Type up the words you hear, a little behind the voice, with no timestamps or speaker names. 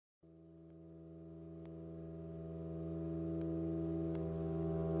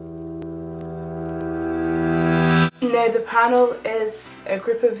Now the panel is a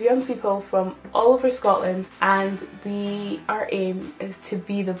group of young people from all over Scotland, and our aim is to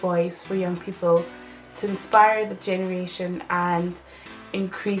be the voice for young people, to inspire the generation and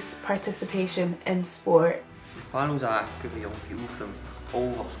increase participation in sport. The panel's a group of young people from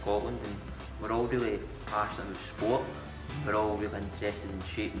all over Scotland, and we're all really passionate about sport. We're all really interested in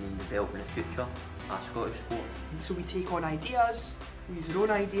shaping and developing the future of Scottish sport. So we take on ideas, we use our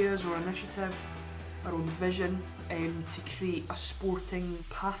own ideas, our initiative, our own vision to create a sporting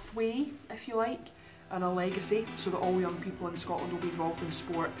pathway, if you like, and a legacy, so that all young people in Scotland will be involved in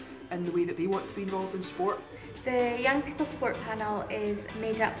sport in the way that they want to be involved in sport. The Young People Sport Panel is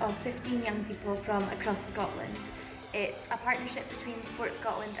made up of 15 young people from across Scotland. It's a partnership between Sport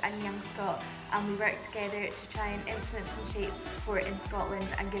Scotland and Young Scot, and we work together to try and influence and shape sport in Scotland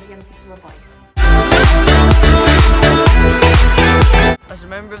and give young people a voice. As a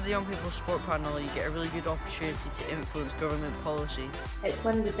member of the Young People Sport Panel, you get a really good opportunity to influence government policy. It's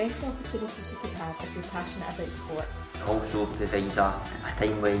one of the best opportunities you can have if you're passionate about sport. It also provides a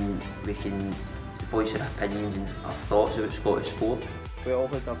time when we can voice our opinions and our thoughts about Scottish sport. We all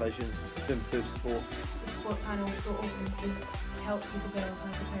had a vision to improve sport. The sport panel is so open to help you develop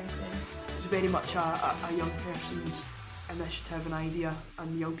as a person. It's very much a young person's initiative and idea,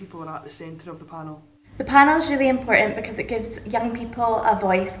 and the young people are at the centre of the panel. The panel is really important because it gives young people a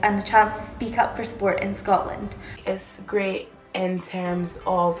voice and a chance to speak up for sport in Scotland. It's great in terms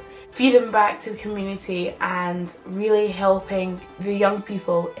of feeding back to the community and really helping the young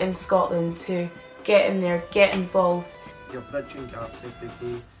people in Scotland to get in there, get involved. You're bridging gaps every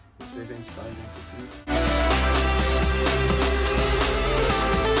day. It's very inspiring to see.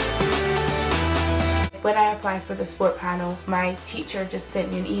 When I applied for the sport panel, my teacher just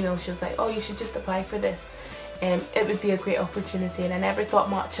sent me an email. She was like, oh, you should just apply for this. It would be a great opportunity, and I never thought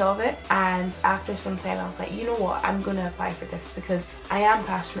much of it. And after some time I was like, you know what, I'm going to apply for this because I am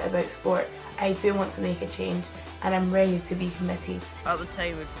passionate about sport. I do want to make a change and I'm ready to be committed. At the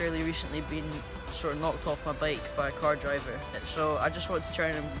time, I'd fairly recently been sort of knocked off my bike by a car driver. So I just wanted to try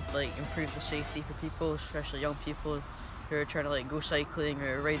and improve the safety for people, especially young people who are trying to go cycling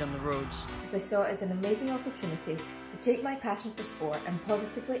or ride on the roads. Because I saw it as an amazing opportunity to take my passion for sport and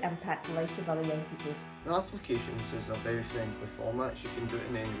positively impact the lives of other young people. The applications is a very friendly format. You can do it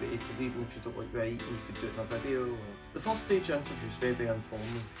in any way, because even if you don't like writing, you could do it in a video. The first stage interview is very, very informal.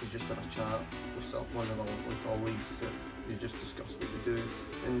 You just have a chat with one of the lovely colleagues that you just discuss what you do.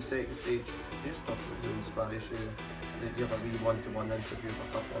 In the second stage, you just talk about who inspires you. You have a wee one-to-one interview with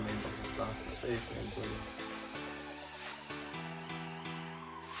a couple of members of staff. It's very friendly.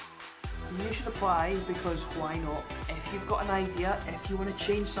 You should apply because why not? If you've got an idea, if you want to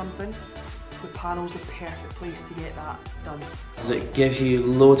change something, the panel's the perfect place to get that done. It gives you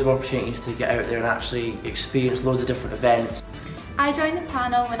loads of opportunities to get out there and actually experience loads of different events. I joined the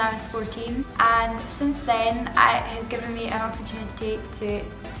panel when I was 14, and since then it has given me an opportunity to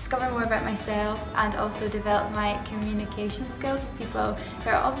discover more about myself and also develop my communication skills with people who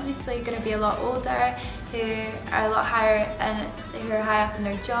are obviously going to be a lot older, who are a lot higher and who are high up in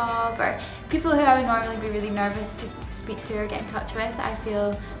their job, or people who I would normally be really nervous to speak to or get in touch with. I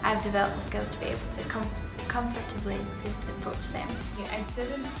feel I've developed the skills to be able to comfortably to approach them. Yeah, I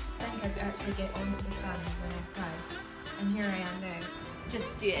didn't think I'd actually get onto the panel when I applied. And here I am now. Just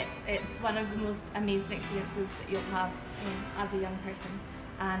do it. It's one of the most amazing experiences that you'll have as a young person,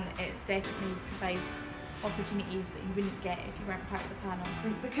 and it definitely provides opportunities that you wouldn't get if you weren't part of the panel.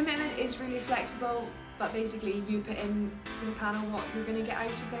 The commitment is really flexible, but basically you put into the panel what you're going to get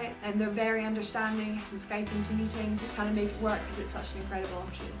out of it, and they're very understanding and Skype into meetings, just kind of make it work because it's such an incredible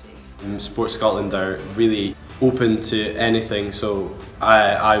opportunity. Sport Scotland are really open to anything, so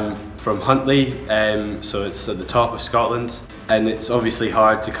I'm from Huntly, so it's at the top of Scotland, and it's obviously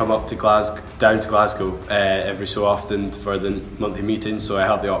hard to come up to down to Glasgow every so often for the monthly meetings, so I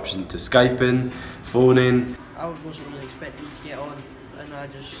have the option to Skype in, phone in. I wasn't really expecting to get on, and I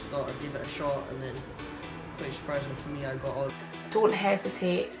just thought I'd give it a shot, and then quite surprising for me I got on. Don't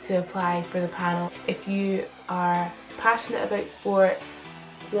hesitate to apply for the panel. If you are passionate about sport,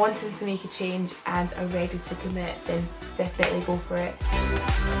 wanting to make a change and are ready to commit, then definitely go for it.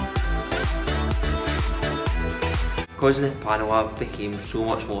 Because of the panel, I've become so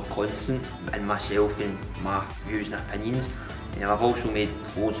much more confident in myself and my views and opinions. I've also made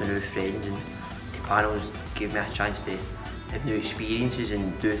loads of new friends, and the panels gave me a chance to have new experiences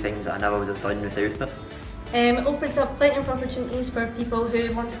and do things that I never would have done without it. It opens up plenty of opportunities for people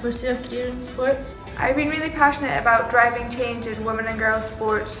who want to pursue a career in sport. I've been really passionate about driving change in women and girls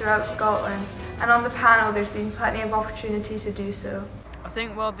sports throughout Scotland, and on the panel there's been plenty of opportunities to do so. I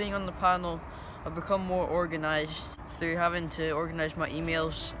think while being on the panel, I've become more organised through having to organise my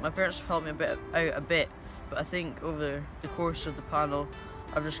emails. My parents have helped me out a bit, but I think over the course of the panel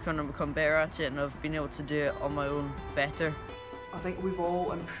I've just kind of become better at it and I've been able to do it on my own better. I think we've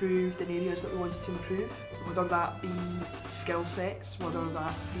all improved in areas that we wanted to improve, whether that be skill sets, whether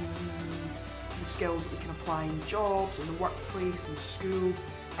that be the skills that we can apply in jobs, in the workplace, in school.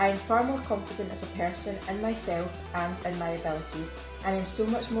 I am far more confident as a person in myself and in my abilities, and I'm so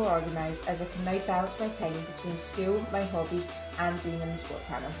much more organised as I can now balance my time between school, my hobbies and being in the sport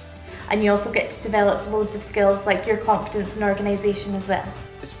panel. And you also get to develop loads of skills like your confidence and organisation as well.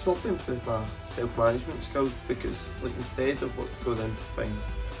 It's probably improved my self-management skills because instead of going into things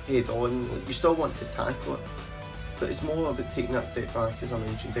head on, you still want to tackle it, but it's more about taking that step back, as I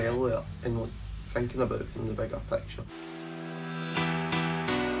mentioned earlier, and thinking about it from the bigger picture.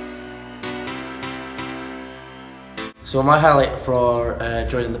 So my highlight for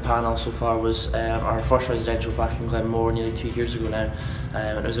joining the panel so far was our first residential back in Glenmore nearly 2 years ago now,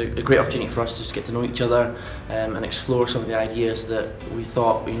 and it was a great opportunity for us to just get to know each other and explore some of the ideas that we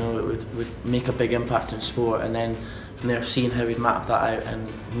thought would make a big impact in sport, and then from there seeing how we'd mapped that out, and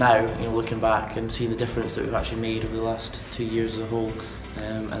now looking back and seeing the difference that we've actually made over the last 2 years as a whole,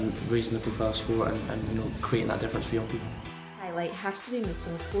 and raising the profile of sport and creating that difference for young people. Highlight has to be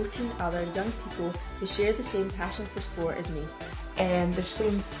meeting 14 other young people who share the same passion for sport as me. There's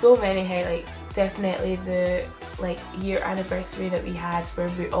been so many highlights. Definitely the year anniversary that we had where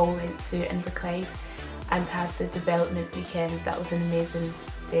we all went to Inverclyde and had the development weekend. That was an amazing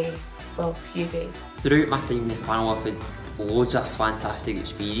day, well, few days. Throughout my time in the panel I've had loads of fantastic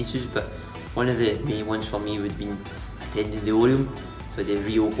experiences, but one of the main ones for me would have been attending the Orium for the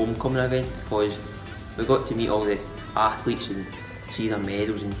Rio homecoming event, because we got to meet all the athletes and see their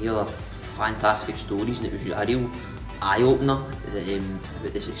medals and hear their fantastic stories, and it was a real eye-opener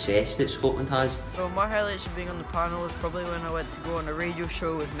about the success that Scotland has. So my highlights of being on the panel was probably when I went to go on a radio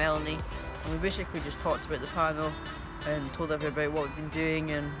show with Melanie, and we basically just talked about the panel and told everybody what we've been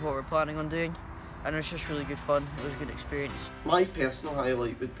doing and what we're planning on doing, and it was just really good fun. It was a good experience. My personal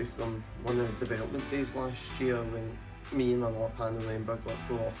highlight would be from one of the development days last year when me and another panel member got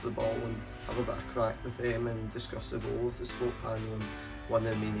to go off the ball and have a bit of crack with them and discuss the role of the sport panel, and one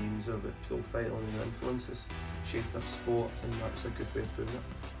of the main aims of it, profiling and influences, shaping of sport, and that's a good way of doing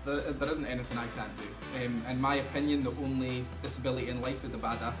it. There isn't anything I can't do. In my opinion, the only disability in life is a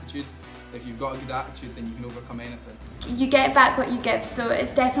bad attitude. If you've got a good attitude, then you can overcome anything. You get back what you give, so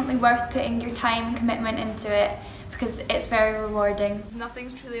it's definitely worth putting your time and commitment into it because it's very rewarding.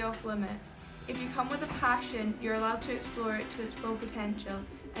 Nothing's truly off limits. If you come with a passion, you're allowed to explore it to its full potential,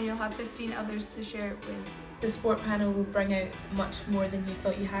 and you'll have 15 others to share it with. The sport panel will bring out much more than you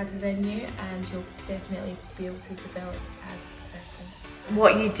thought you had within you, and you'll definitely be able to develop as a person.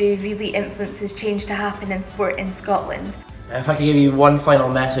 What you do really influences change to happen in sport in Scotland. If I could give you one final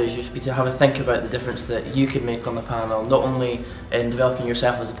message, it would be to have a think about the difference that you could make on the panel, not only in developing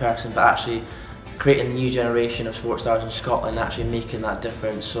yourself as a person, but actually creating the new generation of sports stars in Scotland and actually making that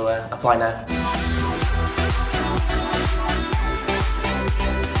difference. So apply now.